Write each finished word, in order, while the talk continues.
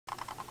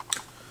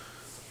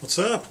What's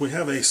up? We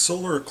have a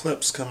solar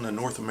eclipse coming to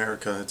North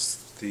America. It's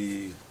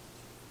the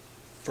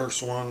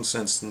first one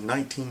since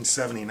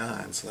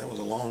 1979, so that was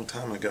a long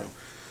time ago.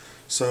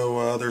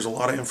 So there's a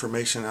lot of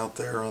information out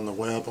there on the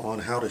web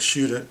on how to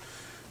shoot it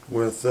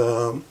with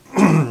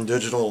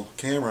digital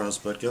cameras,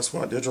 but guess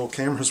what? Digital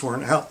cameras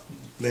weren't out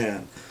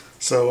then.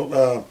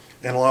 So,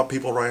 and a lot of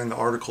people writing the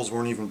articles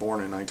weren't even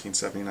born in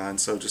 1979,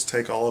 so just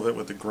take all of it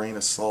with a grain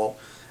of salt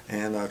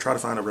and try to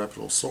find a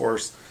reputable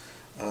source.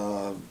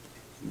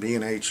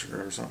 B&H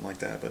or something like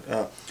that,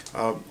 but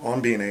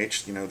on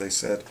B&H, you know, they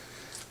said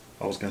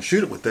I was going to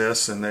shoot it with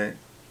this, and I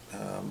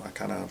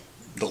kind of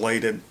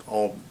delayed it,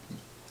 all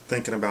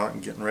thinking about it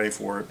and getting ready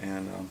for it,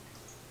 and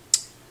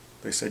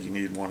they said you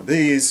needed one of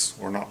these,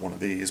 or not one of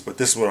these, but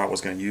this is what I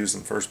was going to use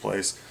in the first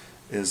place,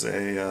 is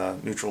a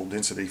neutral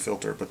density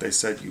filter, but they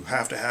said you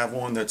have to have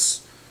one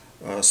that's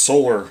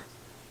solar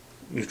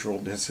neutral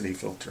density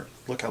filter.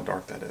 Look how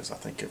dark that is. I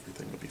think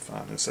everything would be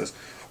fine. It says,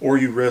 or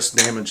you risk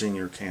damaging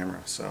your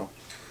camera. So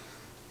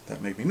that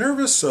made me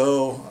nervous,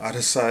 so I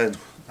decided,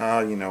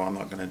 you know, I'm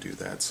not going to do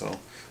that. So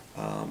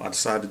I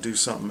decided to do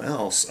something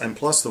else. And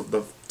plus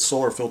the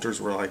solar filters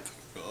were like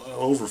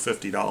over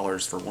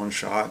 $50 for one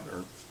shot,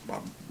 or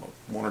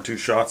one or two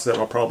shots that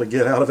I'll probably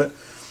get out of it.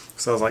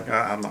 So I was like,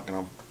 I'm not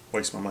going to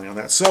waste my money on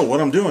that. So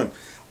what I'm doing,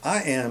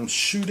 I am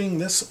shooting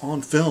this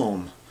on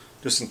film,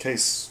 just in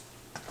case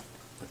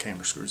the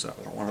camera screws up.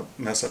 I don't want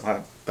to mess up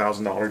my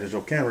 $1,000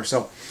 digital camera.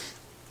 So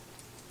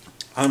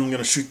I'm going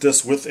to shoot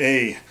this with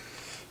a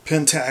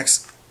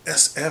Pentax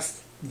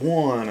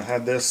SF1. I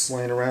had this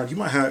laying around. You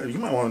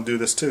might want to do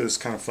this too. It's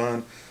kind of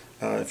fun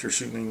if you're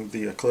shooting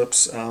the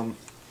eclipse, or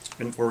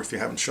if you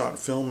haven't shot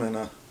film in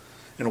a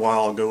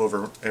while. I'll go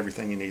over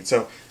everything you need.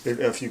 So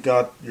if you've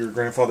got your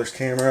grandfather's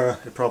camera,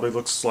 it probably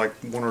looks like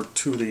one or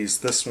two of these.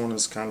 This one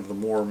is kind of the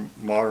more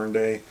modern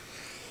day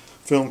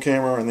film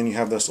camera, and then you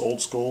have this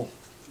old school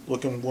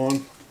looking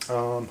one.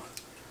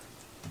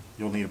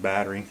 You'll need a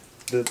battery.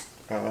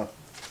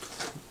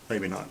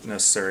 Maybe not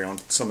necessary on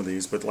some of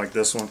these, but like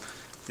this one,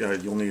 yeah,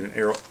 you'll need an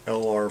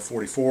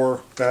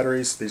LR44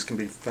 batteries. These can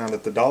be found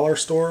at the dollar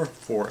store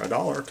for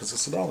 $1, because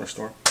it's a dollar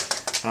store.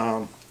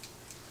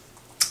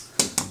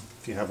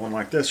 If you have one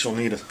like this, you'll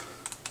need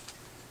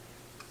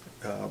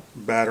a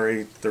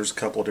battery. There's a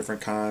couple of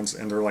different kinds,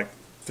 and they're like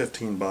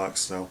 15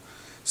 bucks. So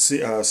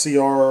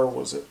CR,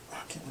 was it?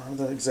 I can't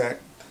remember the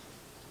exact.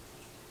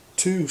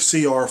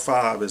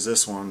 2CR5 is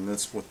this one.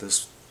 That's what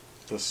this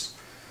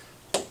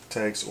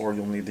takes, or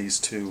you'll need these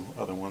two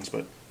other ones,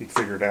 but you can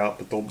figure it out.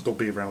 But they'll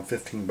be around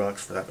 15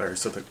 bucks for that battery,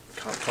 so the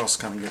cost's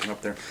kind of getting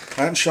up there.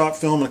 I haven't shot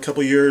film in a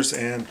couple years,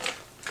 and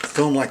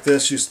film like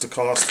this used to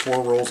cost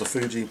 4 rolls of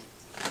Fuji.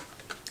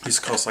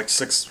 Used to cost like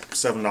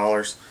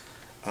 $6-7.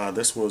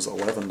 This was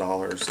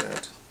 $11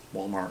 at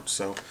Walmart.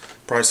 So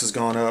price has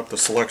gone up, the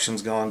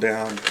selection's gone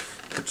down,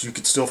 but you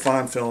could still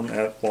find film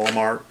at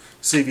Walmart,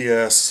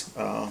 CVS,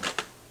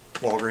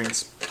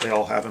 Walgreens. They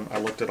all have them. I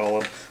looked at all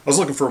of them. I was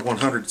looking for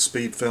 100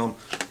 speed film.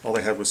 All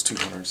they had was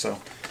 200.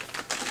 So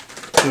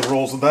 2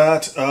 rolls of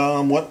that.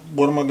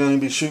 What am I going to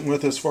be shooting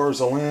with as far as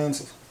the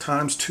lens?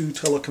 ×2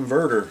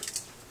 teleconverter.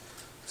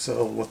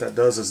 So what that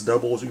does is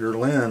double your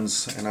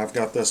lens. And I've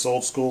got this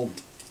old school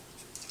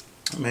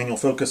manual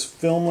focus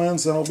film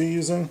lens that I'll be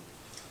using.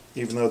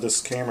 Even though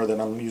this camera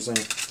that I'm using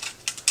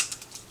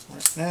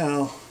right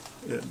now,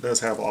 it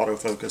does have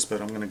autofocus,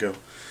 but I'm going to go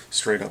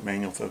straight up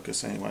manual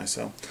focus anyway.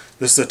 So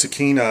this is a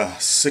Takina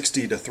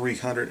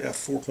 60-300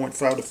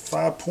 f4.5 to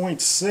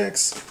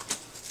 5.6.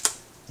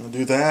 I'm going to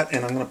do that,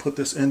 and I'm going to put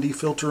this ND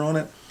filter on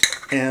it.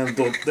 And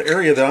the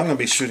area that I'm going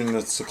to be shooting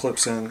this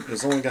eclipse in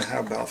is only going to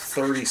have about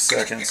 30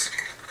 seconds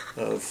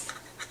of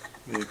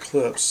the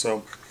eclipse.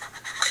 So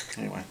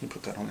anyway, let me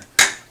put that on there.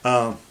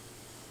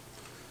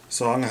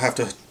 So I'm going to have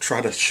to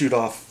try to shoot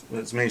off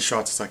as many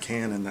shots as I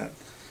can in that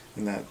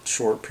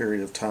short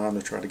period of time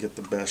to try to get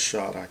the best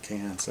shot I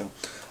can. So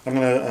I'm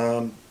going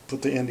to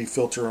put the ND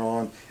filter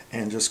on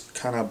and just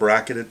kind of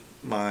bracket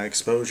my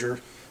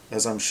exposure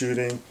as I'm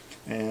shooting,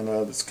 and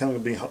it's kind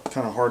of going to be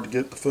kind of hard to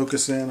get the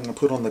focus in. I'm going to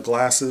put on the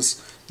glasses,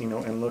 you know,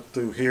 and look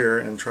through here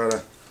and try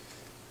to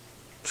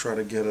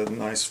get a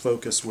nice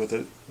focus with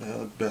it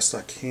best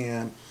I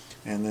can,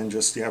 and then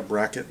just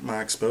bracket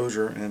my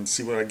exposure and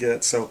see what I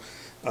get. So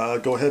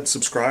go ahead and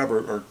subscribe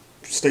or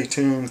stay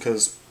tuned,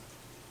 because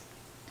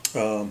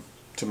to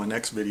my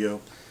next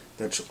video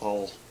that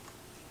I'll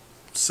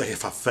say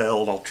if I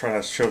failed, I'll try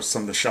to show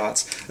some of the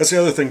shots. That's the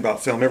other thing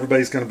about film.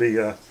 Everybody's going to be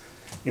you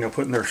know,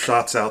 putting their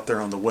shots out there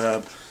on the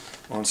web,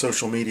 on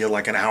social media,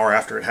 like an hour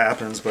after it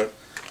happens. But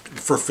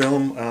for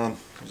film,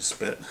 just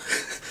spit.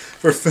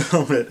 For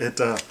film,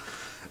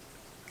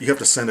 you have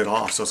to send it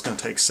off, so it's going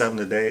to take 7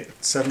 to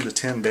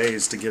 10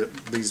 days to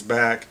get these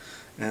back,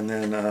 and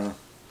then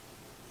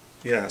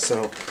yeah,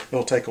 so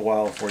it'll take a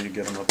while before you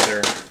get them up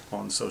there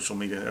on social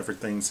media.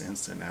 Everything's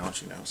instant now, as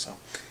you know. So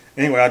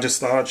anyway, I just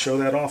thought I'd show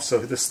that off. So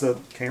this is the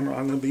camera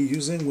I'm going to be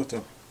using with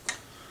the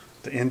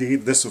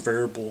ND. This is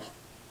variable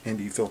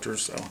ND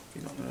filters, so if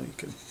you don't know, you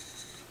can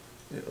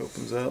it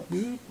opens up.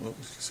 Oh,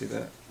 see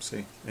that?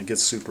 See, it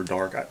gets super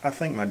dark. I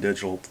think my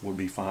digital would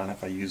be fine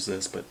if I use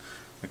this, but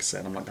like I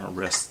said, I'm not going to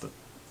risk the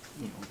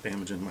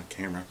damaging my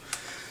camera.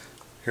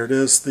 Here it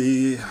is.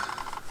 The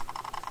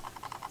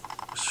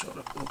show it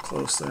up real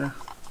close there.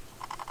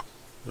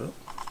 Oh,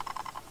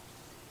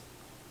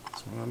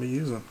 that's what I'm going to be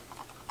using.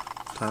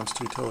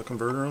 ×2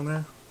 teleconverter on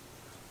there.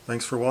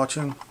 Thanks for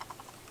watching.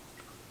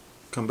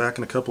 Come back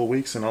in a couple of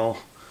weeks and I'll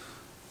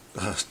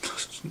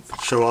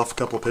show off a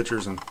couple of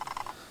pictures and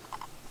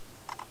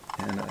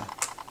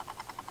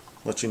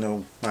let you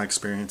know my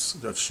experience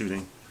of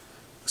shooting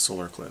a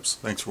solar eclipse.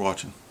 Thanks for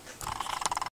watching.